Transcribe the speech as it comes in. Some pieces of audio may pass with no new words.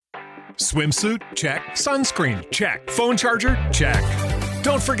Swimsuit? Check. Sunscreen? Check. Phone charger? Check.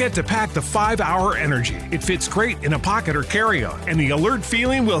 Don't forget to pack the 5-Hour Energy. It fits great in a pocket or carry-on, and the alert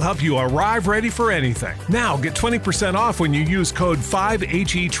feeling will help you arrive ready for anything. Now get 20% off when you use code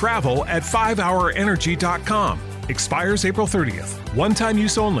 5HETRAVEL at 5hourenergy.com. Expires April 30th. One-time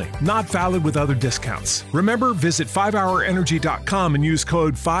use only. Not valid with other discounts. Remember, visit 5hourenergy.com and use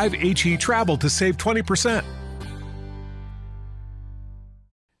code 5HETRAVEL to save 20%.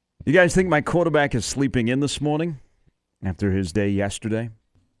 You guys think my quarterback is sleeping in this morning after his day yesterday?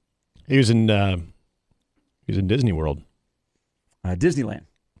 He was in Disney World. Disneyland.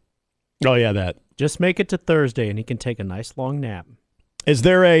 Oh yeah, that. Just make it to Thursday, and he can take a nice long nap. Is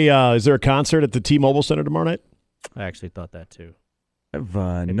there a concert at the T-Mobile Center tomorrow night? I actually thought that too. I have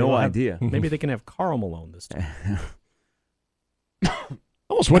no idea. Maybe they can have Karl Malone this time.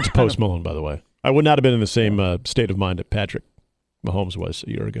 Almost went to Post Malone, by the way. I would not have been in the same state of mind that Patrick Mahomes was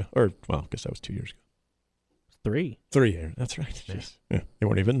a year ago. Or, well, I guess that was 2 years ago. 3. 3 years. That's right. Yeah. They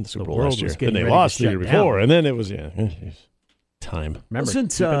weren't even in the Super Bowl world last year. was getting And they ready to lost the year shut before. down. And then it was, time. Remember,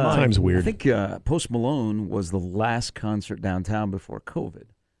 Wasn't, keep in mind, time's weird. I think Post Malone was the last concert downtown before COVID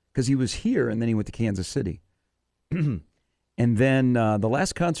because he was here and then he went to Kansas City. And then the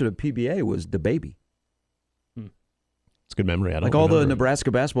last concert of PBA was DaBaby. It's a good memory. I don't Like all the remember.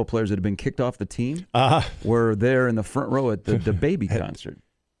 Nebraska basketball players that had been kicked off the team were there in the front row at the DaBaby concert.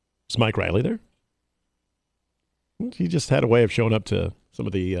 Was Mike Riley there? He just had a way of showing up to some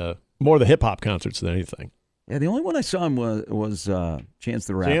of the more of the hip hop concerts than anything. Yeah, the only one I saw him was Chance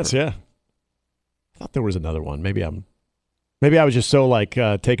the Rapper. Chance, yeah. I thought there was another one. Maybe I was just so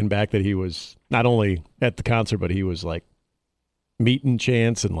taken back that he was not only at the concert, but he was like meeting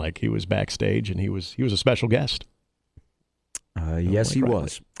Chance and like he was backstage and he was a special guest. Yes, he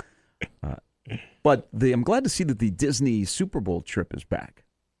was. But I'm glad to see that the Disney Super Bowl trip is back.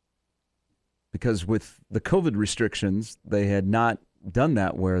 Because with the COVID restrictions, they had not done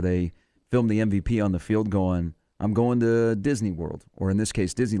that where they filmed the MVP on the field going, I'm going to Disney World, or in this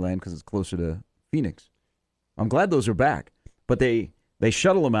case, Disneyland because it's closer to Phoenix. I'm glad those are back. But they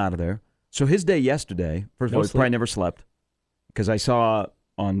shuttle him out of there. So his day yesterday, first of all, he probably never slept because I saw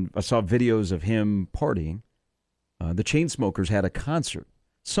videos of him partying. The Chainsmokers had a concert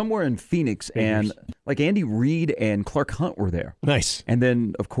somewhere in Phoenix, and like Andy Reid and Clark Hunt were there. Nice. And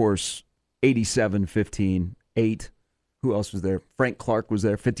then, of course, 87, 15, 8. Who else was there? Frank Clark was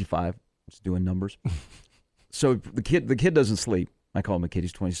there, 55. Just doing numbers. So the kid doesn't sleep. I call him a kid.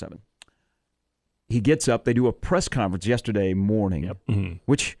 He's 27. He gets up. They do a press conference yesterday morning,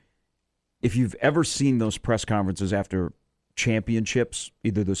 which if you've ever seen those press conferences after championships,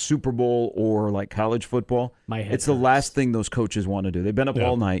 either the Super Bowl or like college football, it's the last thing those coaches want to do. They've been up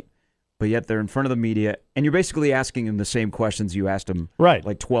all night, but yet they're in front of the media, and you're basically asking them the same questions you asked them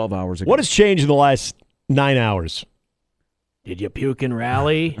like 12 hours ago. What has changed in the last 9 hours? Did you puke and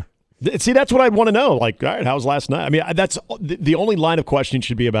rally? See, that's what I'd want to know. Like, all right, how was last night? I mean, that's the only line of questioning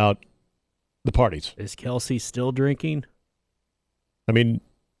should be about the parties. Is Kelsey still drinking? I mean,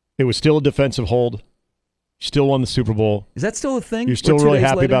 it was still a defensive hold. Still won the Super Bowl. Is that still a thing? You're still really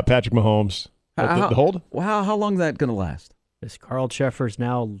happy about Patrick Mahomes. The hold? Well, how long is that going to last? Is Carl Cheffers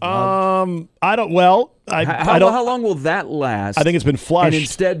now I don't. Well, I don't. How long will that last? I think it's been flushed. And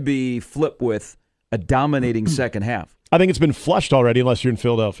instead be flipped with a dominating second half. I think it's been flushed already, unless you're in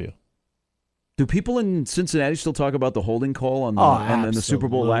Philadelphia. Do people in Cincinnati still talk about the holding call on the Super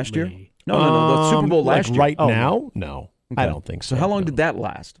Bowl last year? No. The Super Bowl last year. Right now? No. Okay. I don't think so. So how long did that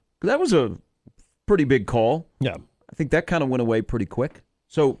last? Because that was a pretty big call. Yeah. I think that kind of went away pretty quick.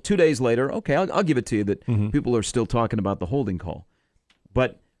 So 2 days later, okay, I'll give it to you that people are still talking about the holding call.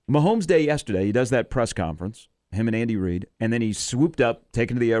 But Mahomes' day yesterday, he does that press conference, him and Andy Reid, and then he's swooped up,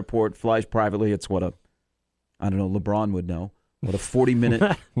 taken to the airport, flies privately. It's I don't know, LeBron would know, what a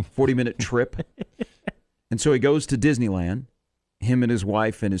 40-minute trip. And so he goes to Disneyland, him and his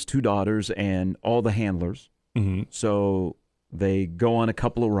wife and his 2 daughters and all the handlers. So they go on a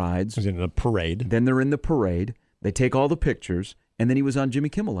couple of rides. He's in a parade. Then they're in the parade. They take all the pictures, and then he was on Jimmy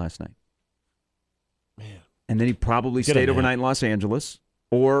Kimmel last night. Man. And then he probably stayed overnight in Los Angeles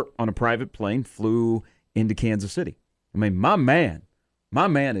or on a private plane, flew into Kansas City. I mean, my man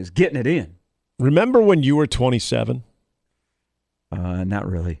is getting it in. Remember when you were 27? Not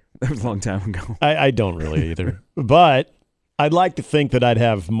really. That was a long time ago. I don't really either. But I'd like to think that I'd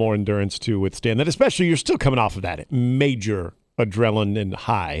have more endurance to withstand that, especially you're still coming off of that major adrenaline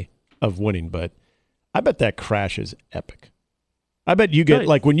high of winning. But I bet that crash is epic. I bet you get,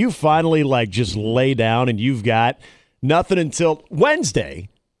 like, when you finally, like, just lay down and you've got nothing until Wednesday.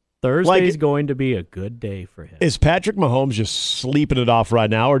 Thursday's going to be a good day for him. Is Patrick Mahomes just sleeping it off right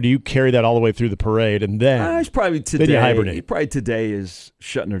now, or do you carry that all the way through the parade and then He's probably today. then you hibernate? Probably today is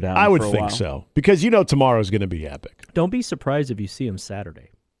shutting her down. I would for a think while. so, because tomorrow's going to be epic. Don't be surprised if you see him Saturday.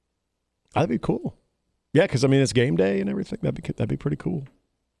 That'd be cool. Yeah, because it's game day and everything. That'd be pretty cool.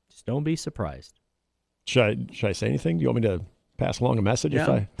 Just don't be surprised. Should I say anything? Do you want me to pass along a message? Yeah,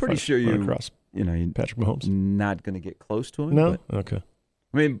 I'm pretty sure run across you're Patrick Mahomes. not going to get close to him. No, but, okay.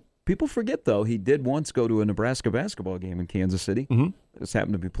 I mean, people forget though he did once go to a Nebraska basketball game in Kansas City. Mm-hmm. Just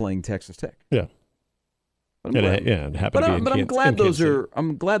happened to be playing Texas Tech. Yeah. But I'm glad, It happened to be.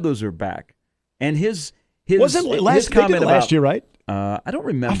 I'm glad those are back. And his wasn't last his comment they did it last year, right? I don't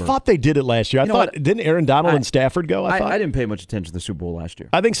remember. I thought they did it last year. Didn't Aaron Donald and Stafford go? I didn't pay much attention to the Super Bowl last year.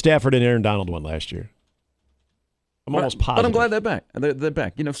 I think Stafford and Aaron Donald won last year. I'm almost positive. But I'm glad they're back. They're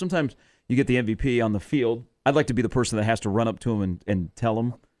back. Sometimes you get the MVP on the field. I'd like to be the person that has to run up to him and tell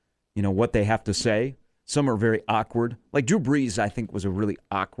them, what they have to say. Some are very awkward. Like Drew Brees, I think, was a really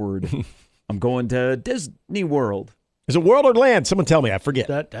awkward. I'm going to Disney World. Is it World or Land? Someone tell me. I forget.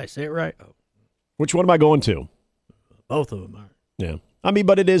 Did I say it right? Oh, Which one am I going to? both of them are. Yeah.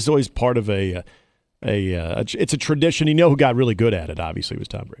 But it is always part of it's a tradition. Who got really good at it, obviously, was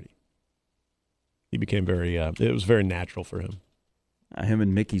Tom Brady. He became it was very natural for him. Him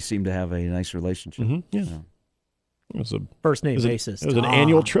and Mickey seem to have a nice relationship. Mm-hmm. Yeah. It was a First name basis. It was an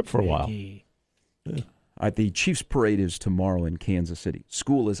annual trip for a while. Yeah. The Chiefs parade is tomorrow in Kansas City.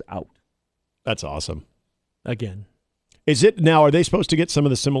 School is out. That's awesome. Again. Is it now? Are they supposed to get some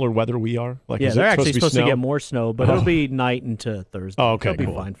of the similar weather we are? They're actually supposed to get more snow, but it'll be night into Thursday. Oh, okay, It'll be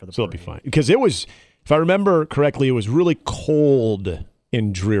cool. fine for the So parade. it'll be fine. Because it was, if I remember correctly, it was really cold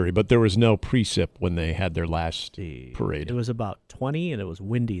in Dreary, but there was no precip when they had their last parade. It was about 20, and it was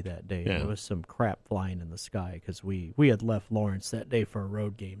windy that day. Yeah. There was some crap flying in the sky because we had left Lawrence that day for a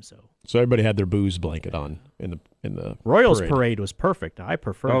road game. So everybody had their booze blanket on in the Royals parade was perfect. I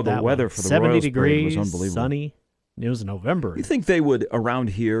preferred the that weather one. for the 70 Royals parade degrees, was unbelievable. sunny. It was November. You think they would around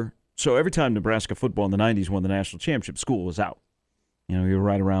here? So every time Nebraska football in the '90s won the national championship, school was out. You were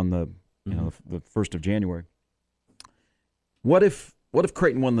right around the the 1st of January. What if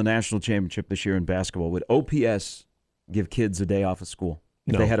Creighton won the national championship this year in basketball? Would OPS give kids a day off of school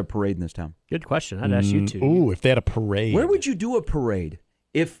if they had a parade in this town? Good question. I'd ask you two. Ooh, if they had a parade. Where would you do a parade?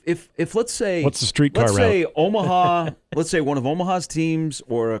 If let's say what's the streetcar route? Let's say Omaha. Let's say one of Omaha's teams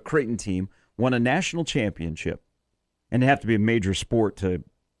or a Creighton team won a national championship, and it'd have to be a major sport to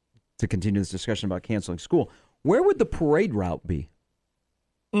continue this discussion about canceling school. Where would the parade route be?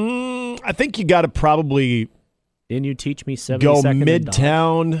 I think you got to probably. Didn't you teach me 72nd go and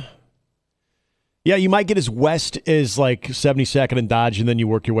Midtown? Yeah, you might get as west as like 72nd and Dodge, and then you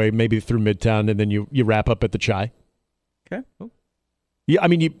work your way maybe through Midtown, and then you wrap up at the Chai. Okay. Yeah, I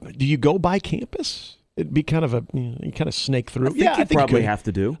mean, do you go by campus? It'd be kind of you kind of snake through. I think you probably have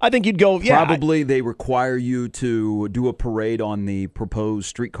to do. I think you'd go. Yeah, probably they require you to do a parade on the proposed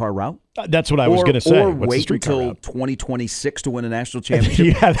streetcar route. That's what I was going to say. Or What's wait the until route? 2026 to win a national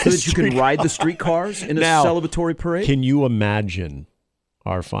championship so that you can ride the streetcars in a celebratory parade. Can you imagine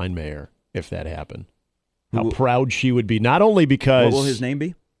our fine mayor if that happened? How proud she would be. Not only because what will his name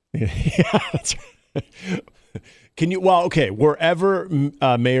be? Yeah, that's right. Can you? Well, okay, wherever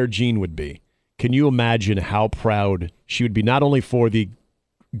Mayor Jean would be. Can you imagine how proud she would be, not only for the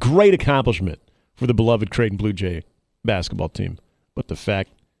great accomplishment for the beloved Creighton Blue Jay basketball team, but the fact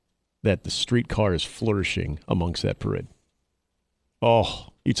that the streetcar is flourishing amongst that parade? Oh,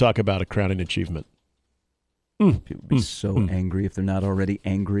 you talk about a crowning achievement. People would be so angry if they're not already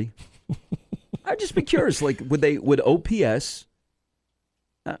angry. I'd just be curious, like, would OPS?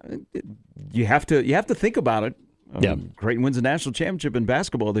 You have to think about it. Creighton wins a national championship in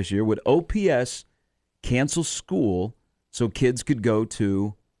basketball this year. Would OPS cancel school so kids could go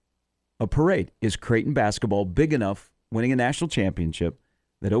to a parade? Is Creighton basketball big enough, winning a national championship,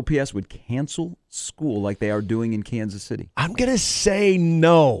 that OPS would cancel school like they are doing in Kansas City? I'm going to say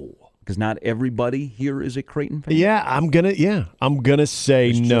no. Because not everybody here is a Creighton fan? Yeah, I'm going to say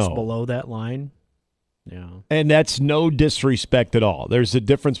it's no. Just below that line. Yeah. And that's no disrespect at all. There's a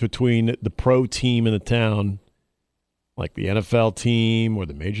difference between the pro team in the town, like the NFL team or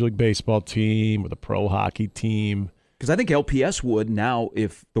the Major League Baseball team or the pro hockey team. Because I think LPS would now,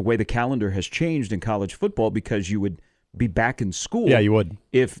 if the way the calendar has changed in college football, because you would be back in school. Yeah, you would.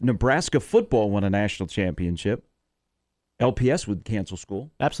 If Nebraska football won a national championship, LPS would cancel school.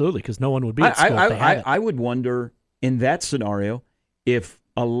 Absolutely, because no one would be at school if they had it. I would wonder, in that scenario, if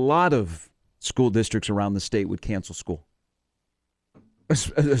a lot of school districts around the state would cancel school.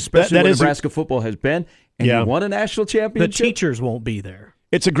 Especially when Nebraska football has been, and you won a national championship. The teachers won't be there.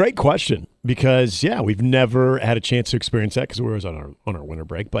 It's a great question because, we've never had a chance to experience that because we were on our winter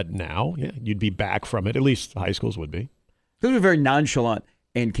break. But now, you'd be back from it. At least high schools would be. Those are very nonchalant.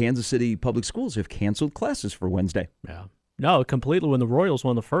 And Kansas City Public Schools have canceled classes for Wednesday. Yeah. No, completely. When the Royals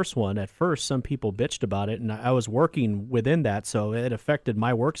won the first one, at first some people bitched about it, and I was working within that, so it affected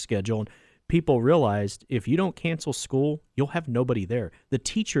my work schedule. And people realized if you don't cancel school, you'll have nobody there. The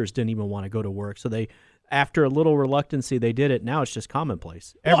teachers didn't even want to go to work, so they, after a little reluctancy, they did it. Now it's just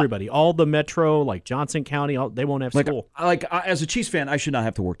commonplace. Everybody, all the metro, like Johnson County, they won't have school. As a Chiefs fan, I should not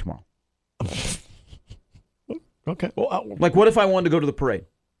have to work tomorrow. Okay. Well, what if I wanted to go to the parade?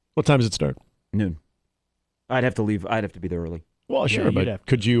 What time does it start? Noon. I'd have to leave. I'd have to be there early. Well, sure, but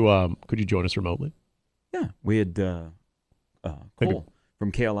could you join us remotely? Yeah, we had Cole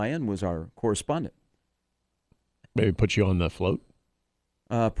from KLIN was our correspondent. Maybe put you on the float?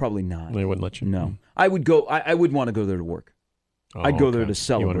 Probably not. They wouldn't let you? No. I would go. I would want to go there to work. I'd go there to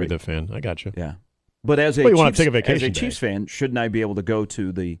celebrate. You want to be the fan. I got you. Yeah. But as a Chiefs fan, shouldn't I be able to go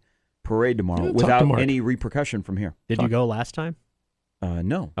to the parade tomorrow without any repercussion from here? Did you go last time?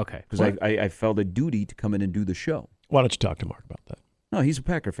 No. Okay. Because I felt a duty to come in and do the show. Why don't you talk to Mark about that? No, he's a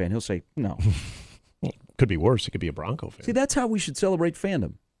Packer fan. He'll say no. Well, could be worse. It could be a Bronco fan. See, that's how we should celebrate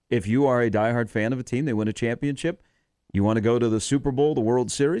fandom. If you are a diehard fan of a team, they win a championship, you want to go to the Super Bowl, the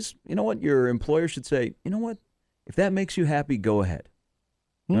World Series, you know what? Your employer should say, you know what? If that makes you happy, go ahead.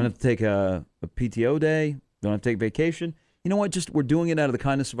 You don't have to take a PTO day. Don't have to take vacation. You know what? Just we're doing it out of the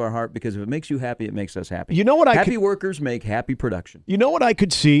kindness of our heart because if it makes you happy, it makes us happy. You know what? Happy workers make happy production. You know what I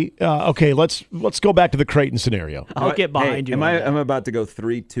could see? Okay, let's go back to the Creighton scenario. I'll get behind you. I'm about to go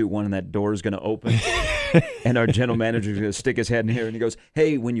 3, 2, 1, and that door is going to open, and our general manager is going to stick his head in here, and he goes,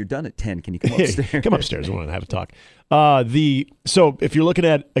 "Hey, when you're done at 10, can you come upstairs?" Come upstairs. We want to have a talk. So if you're looking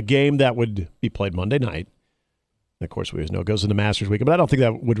at a game that would be played Monday night, of course we always know it goes into Masters weekend, but I don't think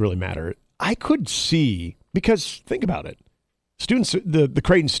that would really matter. I could see, because think about it. Students, the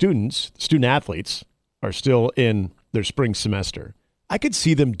Creighton students, student athletes, are still in their spring semester. I could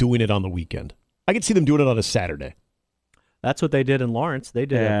see them doing it on the weekend. I could see them doing it on a Saturday. That's what they did in Lawrence. They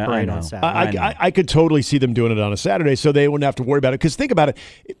did a parade on Saturday. I could totally see them doing it on a Saturday so they wouldn't have to worry about it. Because think about it.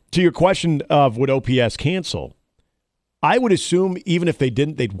 To your question of would OPS cancel, I would assume even if they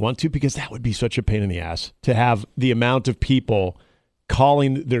didn't, they'd want to because that would be such a pain in the ass to have the amount of people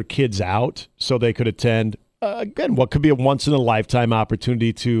calling their kids out so they could attend. Again, what could be a once-in-a-lifetime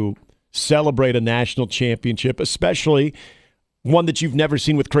opportunity to celebrate a national championship, especially one that you've never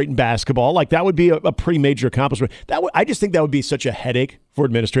seen with Creighton basketball. Like, that would be a pretty major accomplishment. I just think that would be such a headache for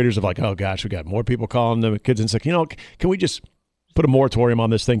administrators of like, oh, gosh, we got more people calling the kids. And it's like, can we just put a moratorium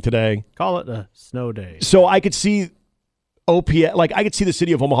on this thing today? Call it a snow day. So I could see OPS, like I could see the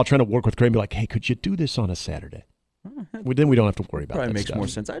city of Omaha trying to work with Creighton and be like, hey, could you do this on a Saturday? Then we don't have to worry about that. Probably makes stuff. more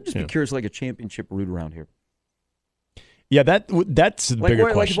sense. I'd just be curious, like a championship route around here. Yeah, that's the bigger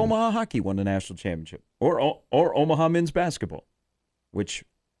question. Like if Omaha hockey won the national championship, or Omaha men's basketball, which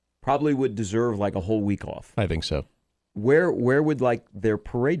probably would deserve like a whole week off. I think so. Where would like their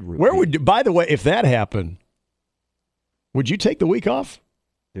parade route be? By the way, if that happened, would you take the week off?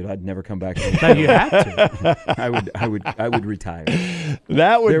 Dude, I'd never come back. No, you have to. I would retire.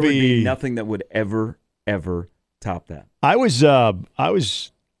 That would there would be nothing that would ever top that. I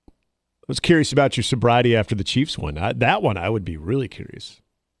was curious about your sobriety after the Chiefs won. That one, I would be really curious.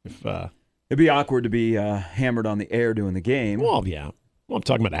 It'd be awkward to be hammered on the air doing the game. Well, yeah. Well, I'm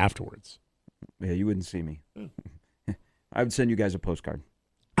talking about afterwards. Yeah, you wouldn't see me. I would send you guys a postcard.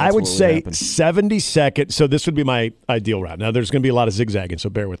 I would say 72nd. So this would be my ideal route. Now, there's going to be a lot of zigzagging, so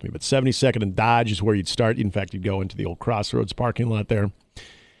bear with me. But 72nd and Dodge is where you'd start. In fact, you'd go into the old Crossroads parking lot there.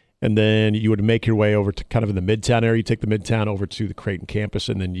 And then you would make your way over to kind of in the Midtown area. You take the Midtown over to the Creighton campus,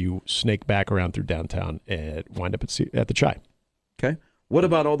 and then you snake back around through downtown and wind up at the Chai. Okay. What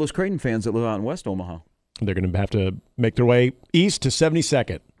about all those Creighton fans that live out in West Omaha? They're going to have to make their way east to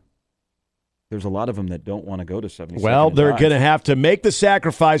 72nd. There's a lot of them that don't want to go to 72nd. Well, they're going to have to make the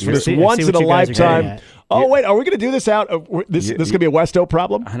sacrifice for this once-in-a-lifetime. Oh, wait, are we going to do this out? This going to be a West O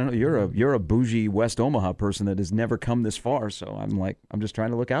problem? I don't know. You're a bougie West Omaha person that has never come this far, so I'm just trying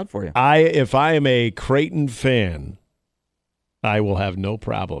to look out for you. If I am a Creighton fan, I will have no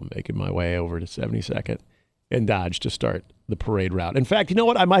problem making my way over to 72nd and Dodge to start the parade route. In fact, you know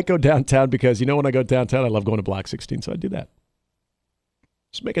what? I might go downtown because, when I go downtown, I love going to Block 16, so I'd do that.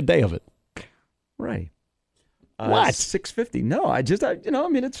 Just make a day of it. Right. What? 650. No, it's a.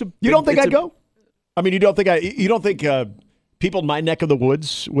 You don't think I'd go? I mean, you don't think people in my neck of the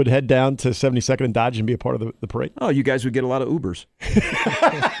woods would head down to 72nd and Dodge and be a part of the parade? Oh, you guys would get a lot of Ubers.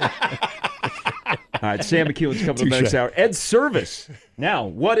 right, Sam McEwen's coming up next hour. Ed Service. Now,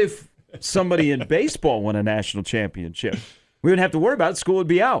 what if somebody in baseball won a national championship? We wouldn't have to worry about it. School would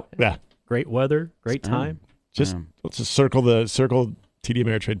be out. Yeah. Great weather, great time. Let's just circle TD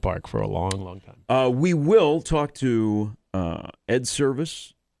Ameritrade Park for a long, long time. We will talk to Ed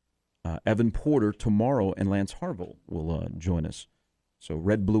Service, Evan Porter tomorrow, and Lance Harville will join us. So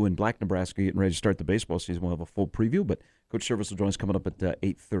Red, Blue, and Black Nebraska getting ready to start the baseball season. We'll have a full preview, but Coach Service will join us coming up at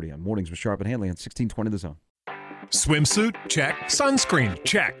 8:30 on Mornings with Sharp and Hanley on 1620 The Zone. Swimsuit? Check. Sunscreen?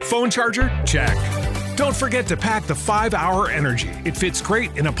 Check. Phone charger? Check. Don't forget to pack the 5-Hour Energy. It fits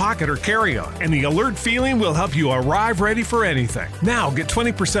great in a pocket or carry-on, and the alert feeling will help you arrive ready for anything. Now get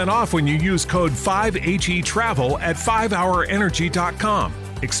 20% off when you use code 5HETRAVEL at 5hourenergy.com.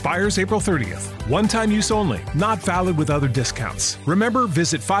 Expires April 30th. One-time use only. Not valid with other discounts. Remember,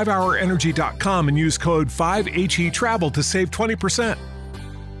 visit 5hourenergy.com and use code 5HETRAVEL to save 20%.